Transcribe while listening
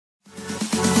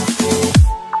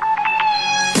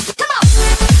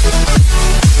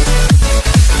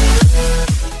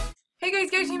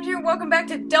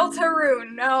to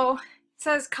DeltaRune. No, it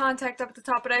says contact up at the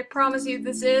top, but I promise you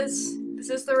this is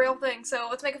the real thing. So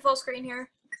let's make a full screen here.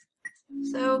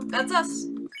 So that's us.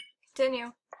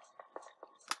 Continue.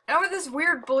 Now we're this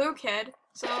weird blue kid.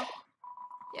 So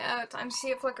yeah, time to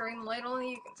see it flickering light only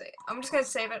you can say. I'm just gonna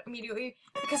save it immediately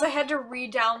because I had to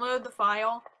re-download the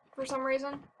file for some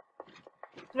reason.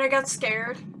 And I got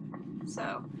scared.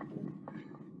 So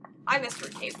I missed your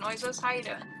cave noises. How you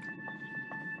doing?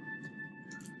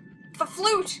 The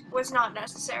flute was not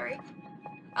necessary.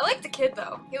 I like the kid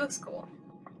though. He looks cool.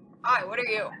 Hi, what are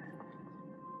you?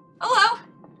 Hello.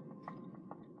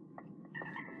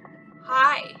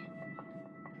 Hi.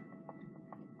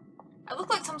 I look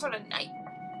like some sort of knight.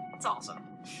 It's awesome.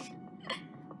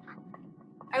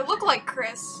 I look like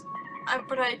Chris,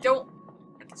 but I don't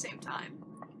at the same time.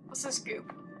 What's this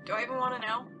goop? Do I even want to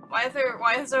know? Why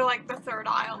is there like the third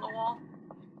eye on the wall?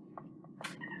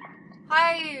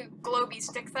 Hi, globy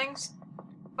stick things.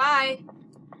 Bye.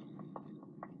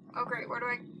 Oh great, where do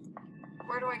I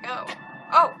go?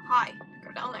 Oh, hi.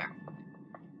 Go down there.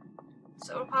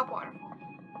 Soda pop water.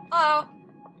 Hello.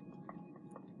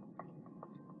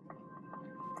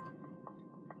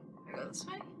 I go this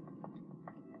way?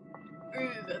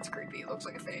 Ooh, that's creepy. It looks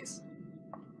like a face.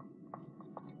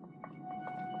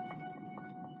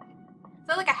 Is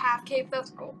that like a half cave?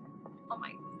 That's cool. Oh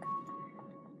my.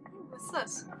 Ooh, what's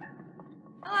this?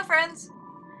 Hello, friends.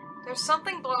 There's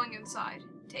something glowing inside.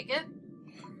 Take it?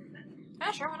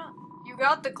 Yeah, sure, why not? You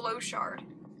got the glow shard.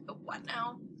 The what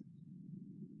now?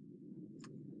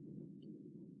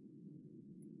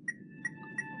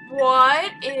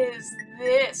 What is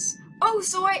this? Oh,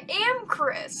 so I am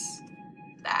Chris.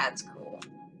 That's cool.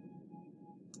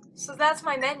 So that's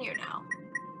my menu now.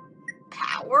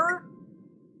 Power?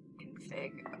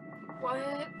 Config.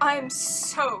 What? I'm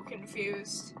so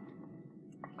confused.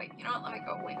 Wait, you know what? Let me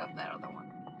go wake up that other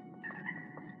one.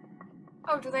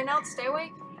 Oh, do they not stay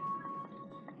awake?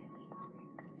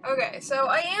 Okay, so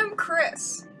I am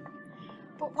Chris.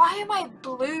 But why am I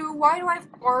blue? Why do I have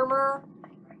armor?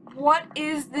 What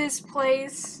is this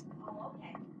place?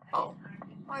 Oh,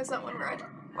 why is that one red?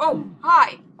 Oh,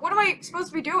 hi. What am I supposed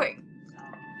to be doing?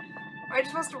 Am I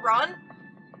just supposed to run?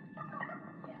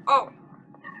 Oh.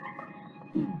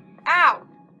 Ow.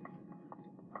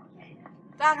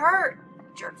 That hurt.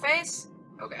 Jerk face.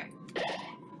 Okay.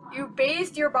 You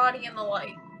bathed your body in the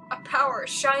light. A power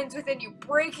shines within you,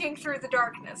 breaking through the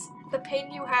darkness. The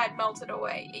pain you had melted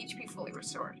away. HP fully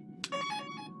restored.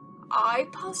 Eye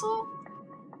puzzle?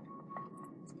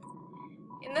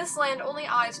 In this land, only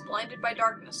eyes blinded by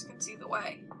darkness can see the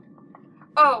way.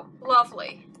 Oh,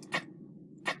 lovely.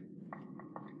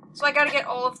 So I gotta get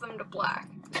all of them to black,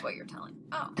 is what you're telling.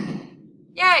 Oh.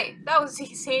 Yay! That was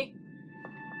easy.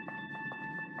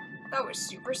 That was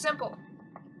super simple.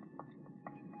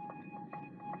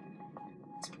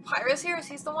 Is Papyrus here? Is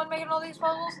he the one making all these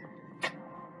puzzles?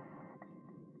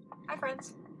 Hi,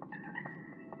 friends.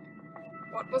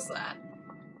 What was that?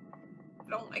 I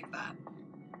don't like that.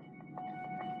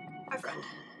 Hi,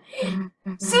 friend.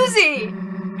 Susie!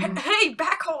 Hey,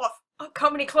 back off! I'm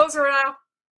coming any closer now.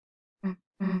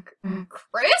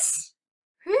 Chris?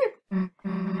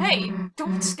 Hey,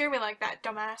 don't scare me like that,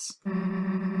 dumbass.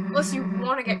 Unless you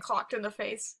want to get clocked in the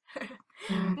face.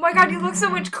 Oh my god, you look so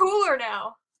much cooler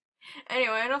now!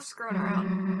 Anyway, enough screwing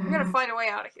around. We're gonna find a way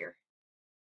out of here.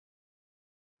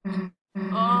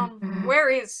 Where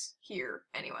is here,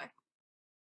 anyway?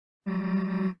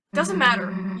 Doesn't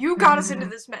matter. You got us into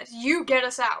this mess. You get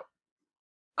us out.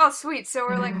 Oh, sweet. So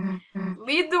we're like,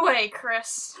 lead the way,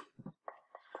 Chris.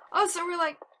 Oh, so we're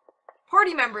like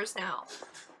party members now.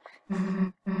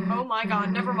 Oh my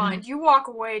god, never mind. You walk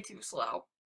way too slow.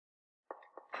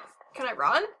 Can I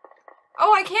run?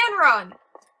 Oh, I can run!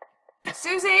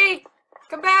 Susie!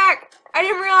 Come back! I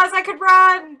didn't realize I could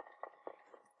run!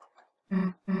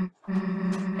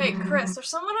 Hey, Chris, there's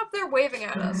someone up there waving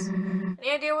at us.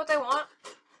 Any idea what they want?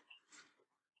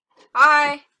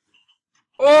 Hi!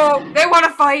 Oh, they want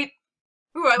to fight!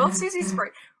 Ooh, I love Susie's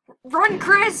spray. Run,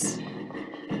 Chris!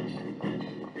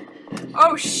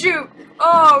 Oh, shoot!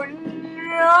 Oh,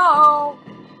 no!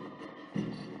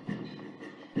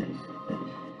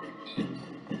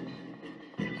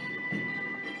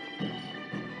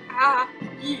 Ah!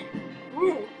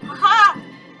 Ooh! Ha!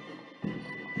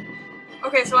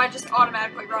 Okay, so I just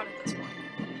automatically run at this point.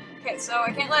 Okay, so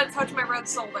I can't let it touch my red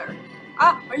soul there.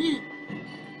 Ah! Aye.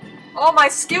 All my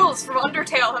skills from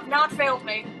Undertale have not failed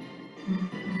me.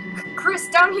 Chris,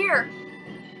 down here!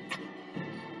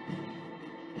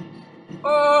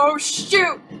 Oh,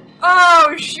 shoot!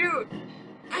 Oh, shoot!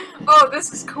 Oh,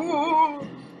 this is cool!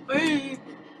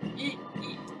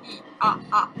 Ah,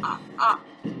 ah, ah, ah.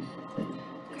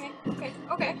 Okay,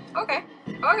 okay, okay,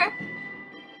 okay.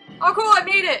 Oh cool, I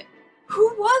made it!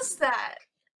 Who was that?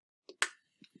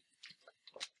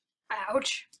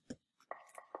 Ouch.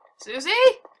 Susie?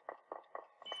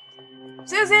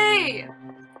 Susie!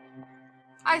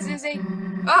 Hi, Susie.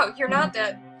 Oh, you're not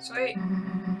dead. Sweet.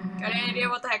 Got any idea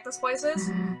what the heck this place is?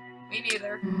 Me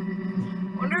neither.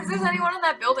 Wonder if there's anyone in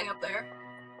that building up there.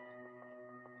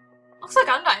 Looks like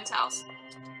Undyne's house.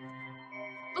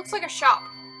 Looks like a shop,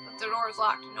 but the door is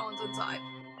locked and no one's inside.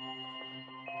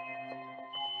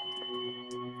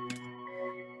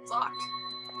 It's locked.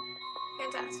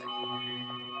 Fantastic.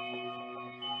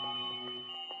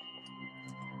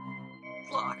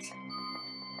 It's locked.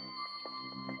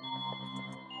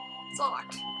 It's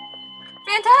locked.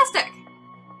 Fantastic!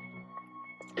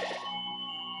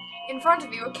 In front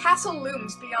of you, a castle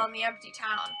looms beyond the empty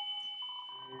town.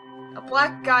 A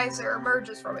black geyser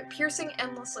emerges from it, piercing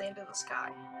endlessly into the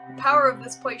sky. The power of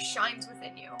this place shines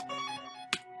within you.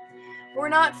 We're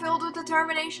not filled with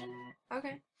determination?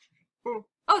 Okay. Ooh.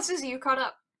 Oh, Susie, you caught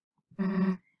up.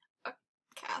 A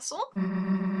castle?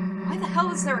 Why the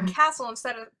hell is there a castle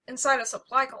inside a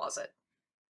supply closet?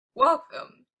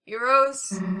 Welcome,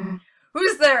 heroes.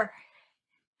 Who's there?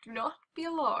 Do not be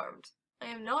alarmed. I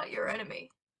am not your enemy.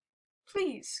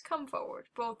 Please, come forward,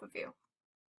 both of you.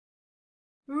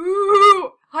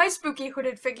 Ooh! Hi, spooky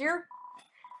hooded figure.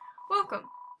 Welcome.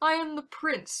 I am the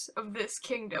prince of this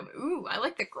kingdom. Ooh, I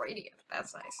like the gradient.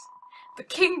 That's nice. The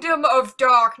kingdom of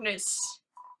darkness.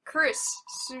 Chris,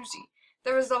 Susie,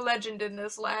 there is a legend in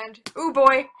this land. Ooh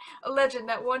boy! A legend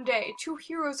that one day 2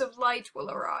 heroes of light will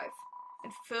arrive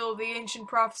and fulfill the ancient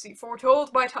prophecy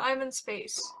foretold by time and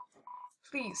space.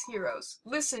 Please, heroes,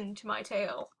 listen to my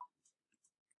tale.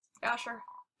 Yeah, sure.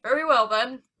 Very well,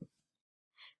 then.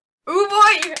 Ooh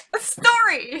boy! A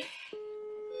story!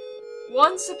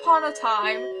 Once upon a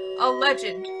time, a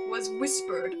legend was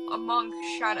whispered among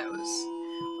shadows.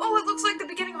 Oh, it looks like the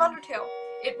beginning of Undertale.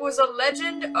 It was a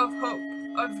legend of hope,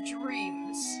 of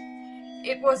dreams.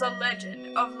 It was a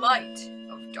legend of light,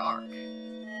 of dark.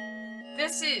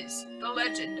 This is the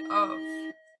legend of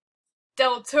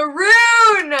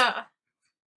DeltaRune!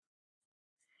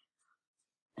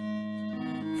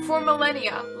 For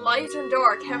millennia, light and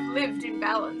dark have lived in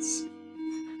balance,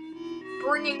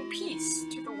 bringing peace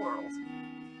to the world.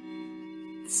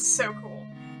 This is so cool.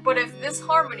 But if this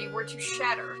harmony were to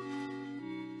shatter,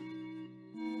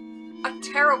 a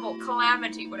terrible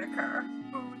calamity would occur.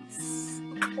 Ooh, this is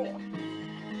so cool.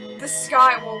 The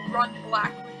sky will run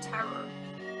black with terror,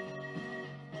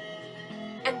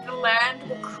 and the land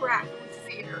will crack with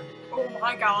fear. Oh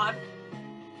my god.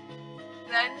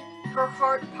 Then, her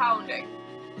heart pounding.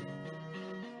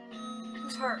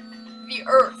 Who's her? The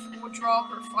earth will draw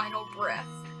her final breath.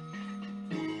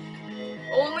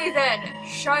 Only then,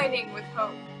 shining with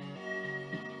hope,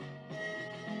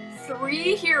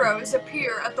 3 heroes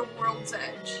appear at the world's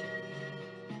edge.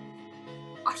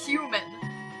 A human.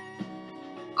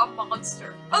 A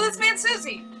monster. Oh, that's Man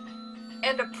Susie!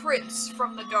 And a prince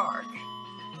from the dark.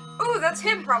 Ooh, that's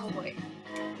him, probably.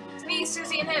 It's me,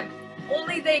 Susie, and him.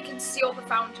 Only they can seal the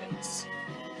fountains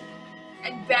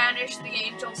and banish the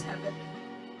angel's heaven.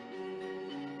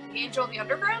 The angel in the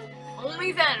underground?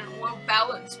 Only then will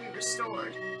balance be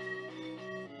restored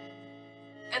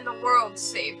and the world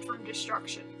saved from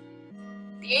destruction.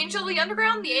 The angel of the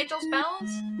underground? The angel's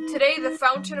balance? Today, the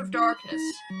fountain of darkness.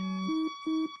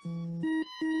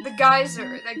 The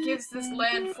geyser that gives this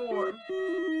land form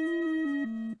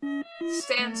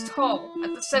stands tall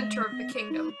at the center of the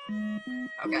kingdom.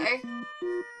 Okay?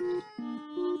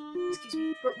 Excuse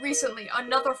me. But recently,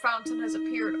 another fountain has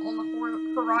appeared on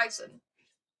the horizon.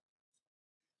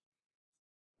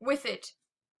 With it,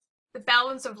 the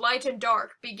balance of light and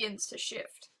dark begins to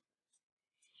shift.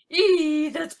 Eee,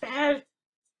 that's bad.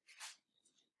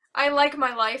 I like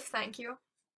my life, thank you.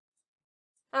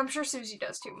 I'm sure Susie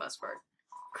does too, Musbird.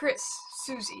 Chris,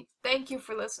 Susie, thank you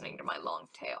for listening to my long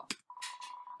tale.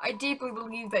 I deeply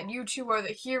believe that you two are the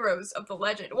heroes of the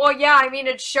legend. Well, yeah, I mean,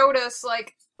 it showed us,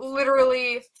 like,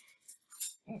 literally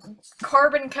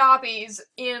carbon copies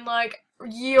in, like,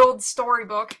 Yield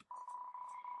storybook.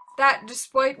 That,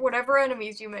 despite whatever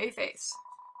enemies you may face,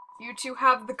 you two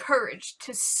have the courage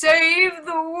to save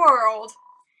the world.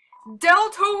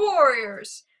 Delta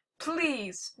Warriors,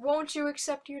 please, won't you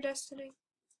accept your destiny?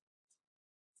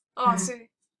 Oh, see.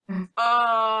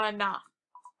 Nah.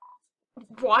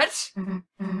 What?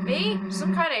 Me?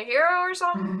 Some kind of hero or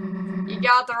something? You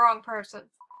got the wrong person.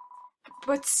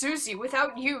 But Susie,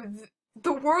 without you,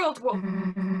 the world will...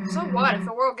 So what if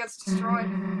the world gets destroyed?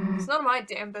 It's none of my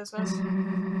damn business.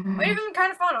 Might even be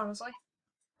kind of fun, honestly.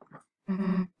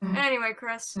 Anyway,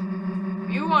 Chris,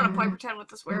 if you want to play pretend with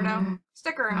this weirdo,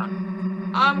 stick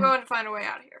around. I'm going to find a way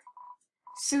out of here.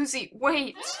 Susie,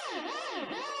 wait!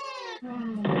 Who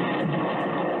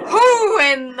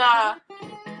in the...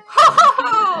 Ho ho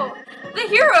ho! The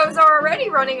heroes are already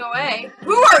running away.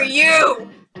 Who are you?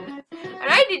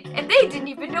 And they didn't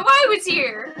even know I was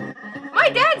here. My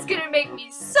dad's gonna make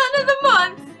me son of the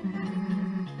month.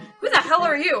 Who the hell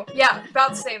are you? Yeah,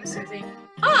 about the same, Susie.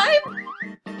 I'm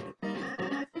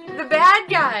the bad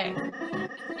guy.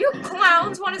 You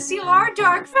clowns want to steal our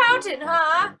dark fountain,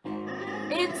 huh?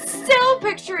 It's still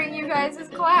picturing you guys as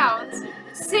clowns.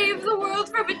 Save the world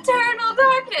from eternal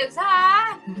darkness,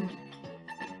 huh?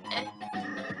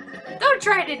 Don't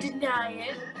try to deny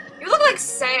it. You look like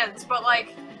Sans, but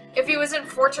like, if he was in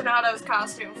Fortunato's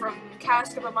costume from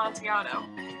Cask of Amontillado.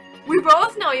 We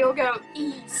both know you'll go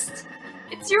east.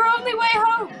 It's your only way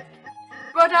home.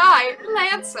 But I,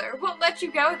 Lancer, won't let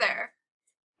you go there.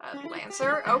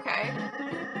 Lancer? Okay.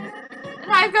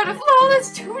 And I've got a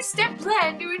flawless two-step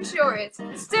plan to ensure it.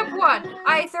 Step 1,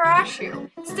 I thrash you.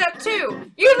 Step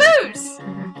 2, you lose!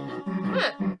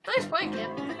 Nice plan, kid.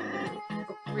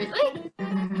 Really?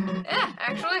 Yeah,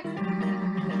 actually.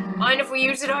 Mind if we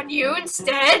use it on you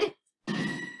instead?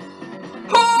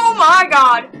 Oh my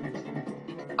god!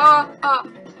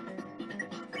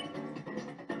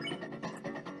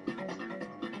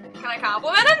 Can I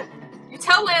compliment him? You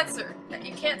tell Lancer that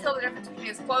you can't tell the difference between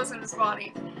his clothes and his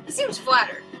body. He seems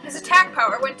flattered. His attack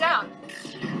power went down.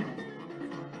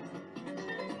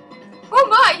 Oh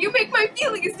my, you make my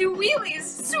feelings do wheelies!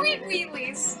 Sweet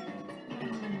wheelies!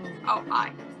 Oh,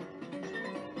 hi.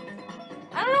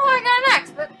 I don't know what I got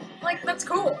next, but, like, that's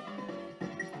cool.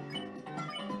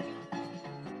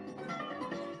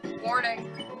 Warning.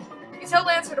 You tell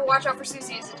Lancer to watch out for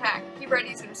Susie's attack. He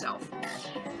readies himself.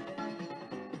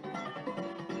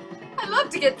 I love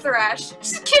to get thrashed.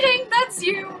 Just kidding, that's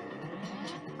you.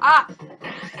 Ah!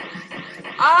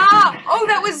 Oh,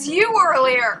 that was you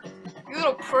earlier! You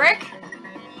little prick!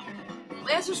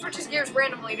 Lancer switches gears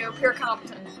randomly to appear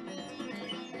competent.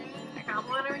 Can I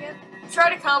compliment him again? Try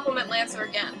to compliment Lancer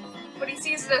again, but he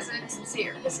sees it as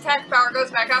insincere. His attack power goes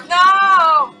back up.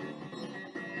 No!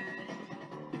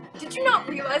 Did you not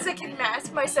realize I can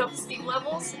mask my self-esteem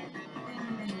levels?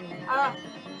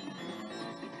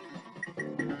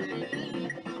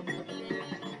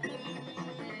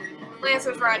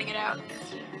 Lancer's riding it out.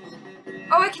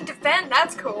 Oh, I can defend?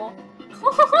 That's cool.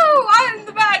 Oh, I'm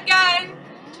the bad guy!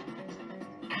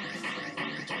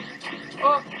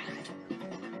 Oh.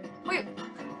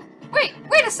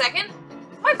 Wait a second!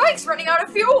 My bike's running out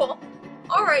of fuel!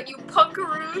 Alright, you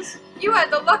punkaroos. You had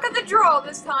the luck of the draw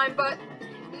this time, but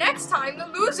next time the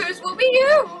losers will be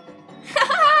you!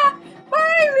 Haha!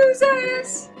 Bye,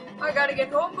 losers! I gotta get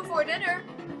home before dinner.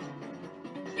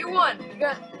 You won. You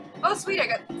got... Oh, sweet, I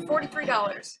got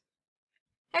 $43.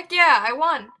 Heck yeah, I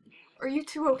won. Are you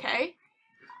two okay?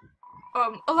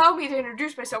 Allow me to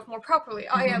introduce myself more properly.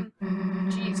 I am...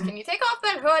 Jeez, can you take off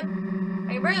that hood?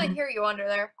 I can barely hear you under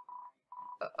there.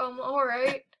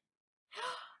 Alright.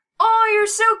 Oh, you're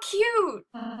so cute!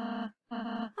 Hello,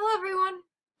 everyone.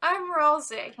 I'm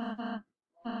Ralsei.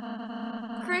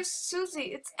 Chris,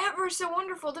 Susie, it's ever so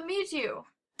wonderful to meet you.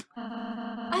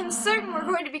 I'm certain we're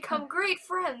going to become great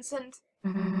friends, and...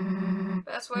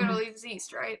 That's where it leaves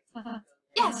east, right?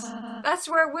 Yes, that's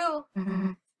where we'll...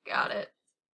 Got it.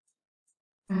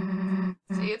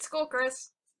 See you at school,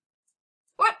 Chris.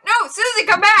 What? No, Susie,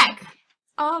 come back!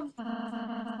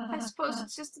 I suppose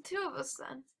it's just the two of us,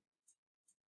 then.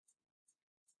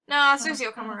 Nah, Susie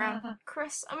will come around.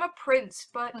 Chris, I'm a prince,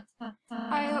 but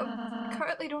I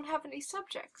currently don't have any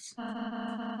subjects.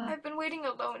 I've been waiting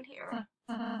alone here.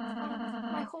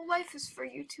 My whole life is for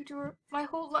you to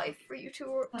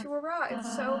arrive,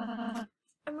 so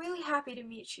I'm really happy to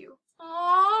meet you.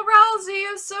 Aw, Ralsei,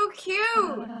 you're so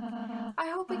cute! I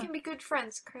hope we can be good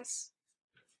friends, Chris.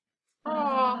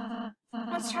 Aw,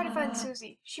 let's try to find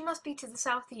Susie. She must be to the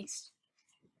southeast.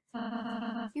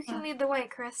 You can lead the way,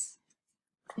 Chris.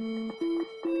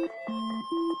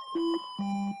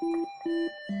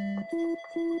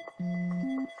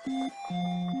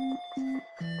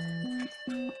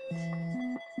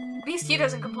 At least he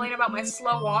doesn't complain about my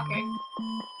slow walking.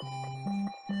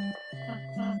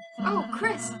 Oh,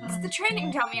 Chris, it's the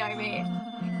training dummy I made.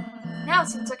 Now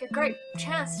seems like a great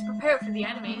chance to prepare for the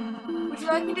enemy. Would you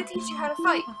like me to teach you how to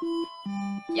fight?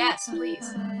 Yes,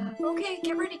 please. Okay,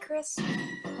 get ready, Chris.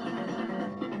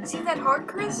 See that heart,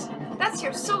 Chris? That's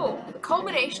your soul, the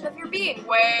culmination of your being.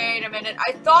 Wait a minute,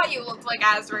 I thought you looked like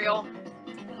Azrael.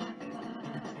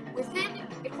 Within,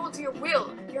 it holds your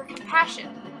will, your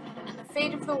compassion, and the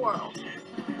fate of the world.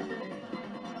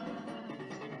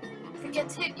 If it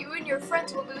gets hit, you and your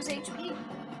friends will lose HP.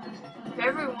 If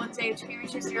everyone's HP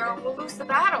reaches 0, we'll lose the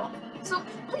battle. So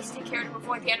please take care to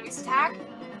avoid the enemy's attack.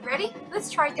 Ready? Let's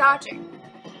try dodging.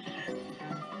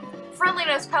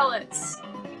 Friendliness pellets.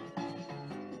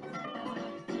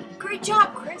 Great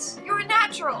job, Chris. You're a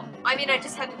natural. I mean, I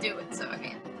just had to do it, so I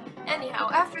mean.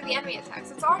 Anyhow, after the enemy attacks,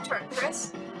 it's our turn,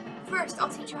 Chris. First, I'll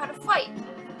teach you how to fight.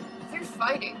 Through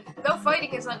fighting. Though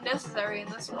fighting is unnecessary in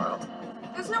this world,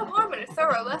 there's no harm in a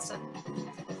thorough lesson.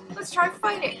 Let's try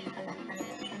fighting.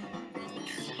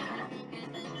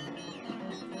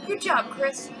 Good job,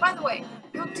 Chris. By the way,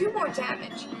 you'll do more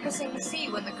damage, pressing C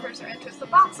when the cursor enters the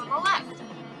box on the left.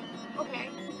 Okay,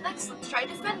 next let's try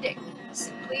defending.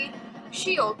 Simply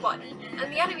shield button,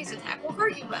 and the enemy's attack will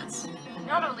hurt you less.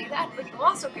 Not only that, but you'll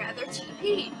also gather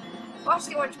TP. Watch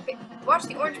the orange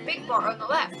big bar on the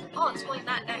left. I'll explain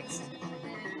that next.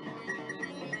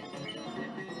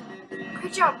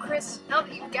 Good job, Chris. Now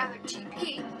that you've gathered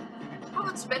TP, how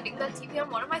about spending that TP on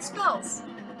one of my spells?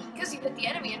 Because you hit the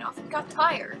enemy enough and got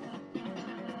tired.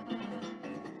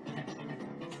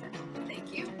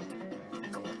 Thank you.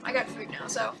 Cool. I got food now,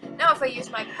 so now if I use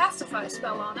my pacify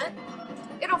spell on it,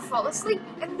 it'll fall asleep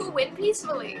and will win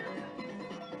peacefully.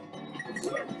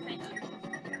 Thank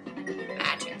you.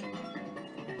 Magic.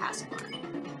 Pacify.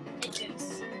 It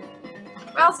is.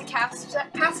 Ralsei casts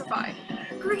Pacify.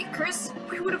 Great, Chris.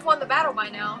 We would have won the battle by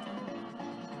now.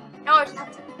 Now I just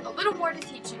have a little more to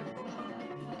teach you.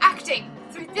 Acting.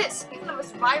 Through this, even the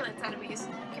most violent enemies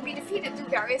can be defeated through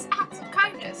various acts of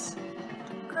kindness.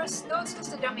 Chris, though it's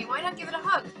just a dummy, why not give it a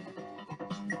hug?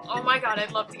 Oh my god,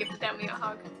 I'd love to give the dummy a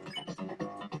hug.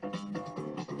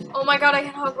 Oh my god, I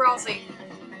can hug Ralsei.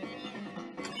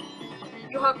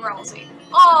 You hug Ralsei.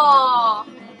 Aww!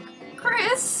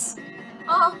 Chris!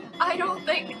 I don't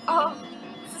think,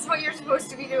 this is what you're supposed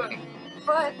to be doing.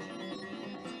 But...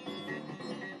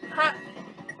 Huh.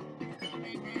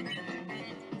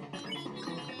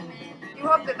 You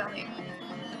hug the dummy.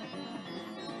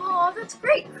 Aw, that's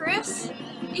great, Chris!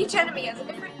 Each enemy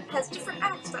has different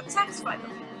acts that satisfy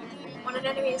them. When an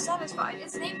enemy is satisfied,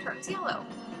 its name turns yellow.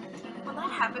 When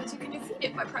that happens, you can defeat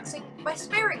it by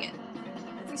sparing it.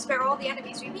 If we spare all the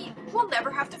enemies we meet, we'll never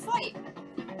have to fight.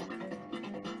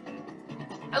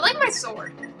 I like my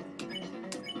sword.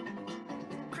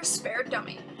 Chris spared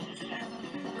dummy.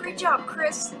 Great job,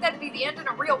 Chris. That'd be the end in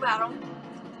a real battle.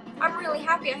 I'm really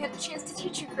happy I had the chance to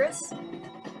teach you, Chris.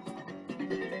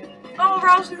 Oh,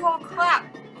 Ralsei won't clap.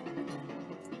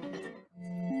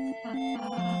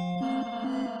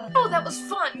 Oh, that was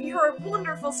fun. You're a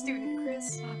wonderful student,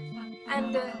 Chris.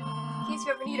 And, in case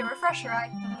you ever need a refresher,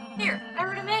 Here, I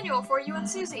wrote a manual for you and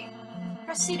Susie.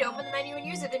 Press C to open the menu and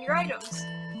use it in your items.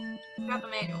 Got the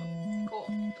manual. Cool.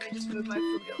 Let me just move my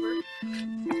food over.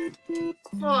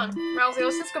 Hold on, Ralsei,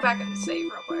 let's just go back and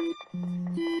save real quick.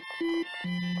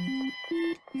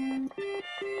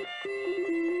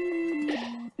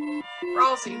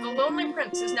 Ralsei, the lonely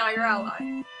prince is now your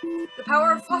ally. The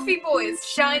power of fluffy boys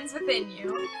shines within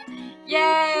you.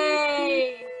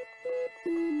 Yay!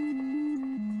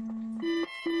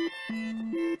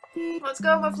 Let's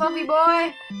go, my fluffy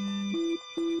boy!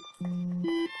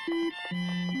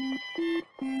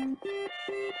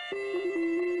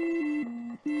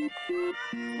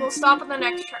 We'll stop at the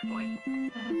next checkpoint.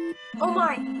 Oh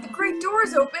my, the great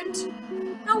door's opened!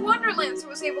 No wonder Lancer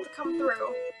was able to come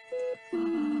through.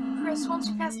 Chris, once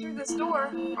we pass through this door,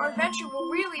 our adventure will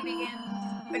really begin.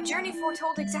 A journey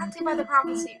foretold exactly by the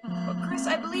prophecy. But Chris,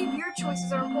 I believe your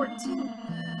choices are important too.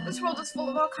 This world is full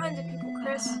of all kinds of people,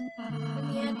 Chris.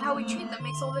 In the end, how we treat them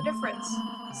makes all the difference.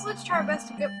 So let's try our best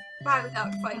to get by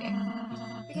without fighting.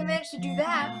 If we can manage to do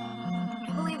that,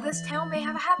 I believe this town may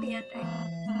have a happy ending.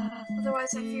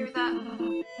 Otherwise, I fear that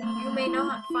you may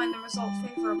not find the result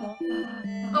favorable.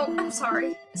 Oh, I'm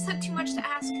sorry. Is that too much to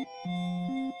ask?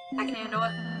 I can handle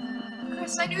it.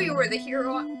 Chris, I knew you were the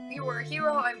hero. You were a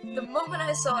hero the moment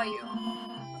I saw you.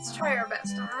 Let's try our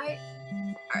best, alright?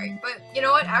 Alright, but you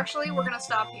know what? Actually, we're gonna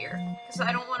stop here. Because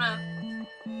I don't wanna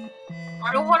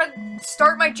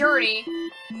start my journey.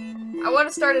 I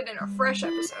wanna start it in a fresh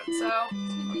episode, so...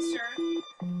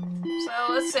 So,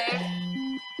 let's save.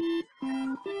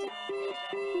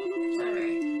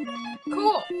 Alright.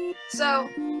 Cool! So,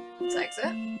 let's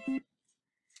exit.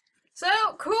 So,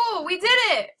 cool! We did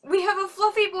it! We have a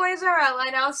fluffy boy as our ally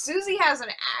now. Susie has an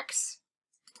axe.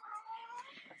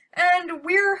 And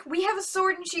we have a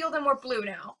sword and shield and we're blue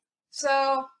now.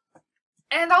 So,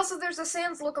 and also there's a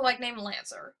Sans lookalike named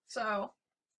Lancer. So,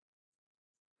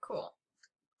 cool.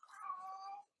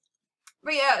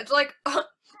 But yeah, it's like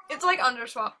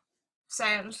Underswap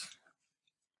Sans.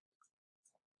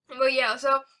 But yeah,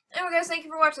 so Anyway, guys, thank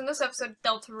you for watching this episode of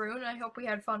DeltaRune. I hope we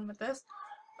had fun with this.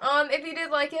 If you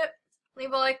did like it,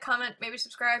 leave a like, comment, maybe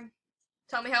subscribe.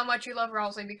 Tell me how much you love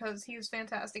Ralsei, because he is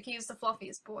fantastic. He is the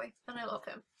fluffiest boy, and I love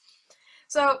him.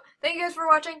 So, thank you guys for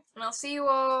watching, and I'll see you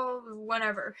all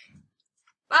whenever.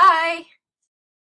 Bye!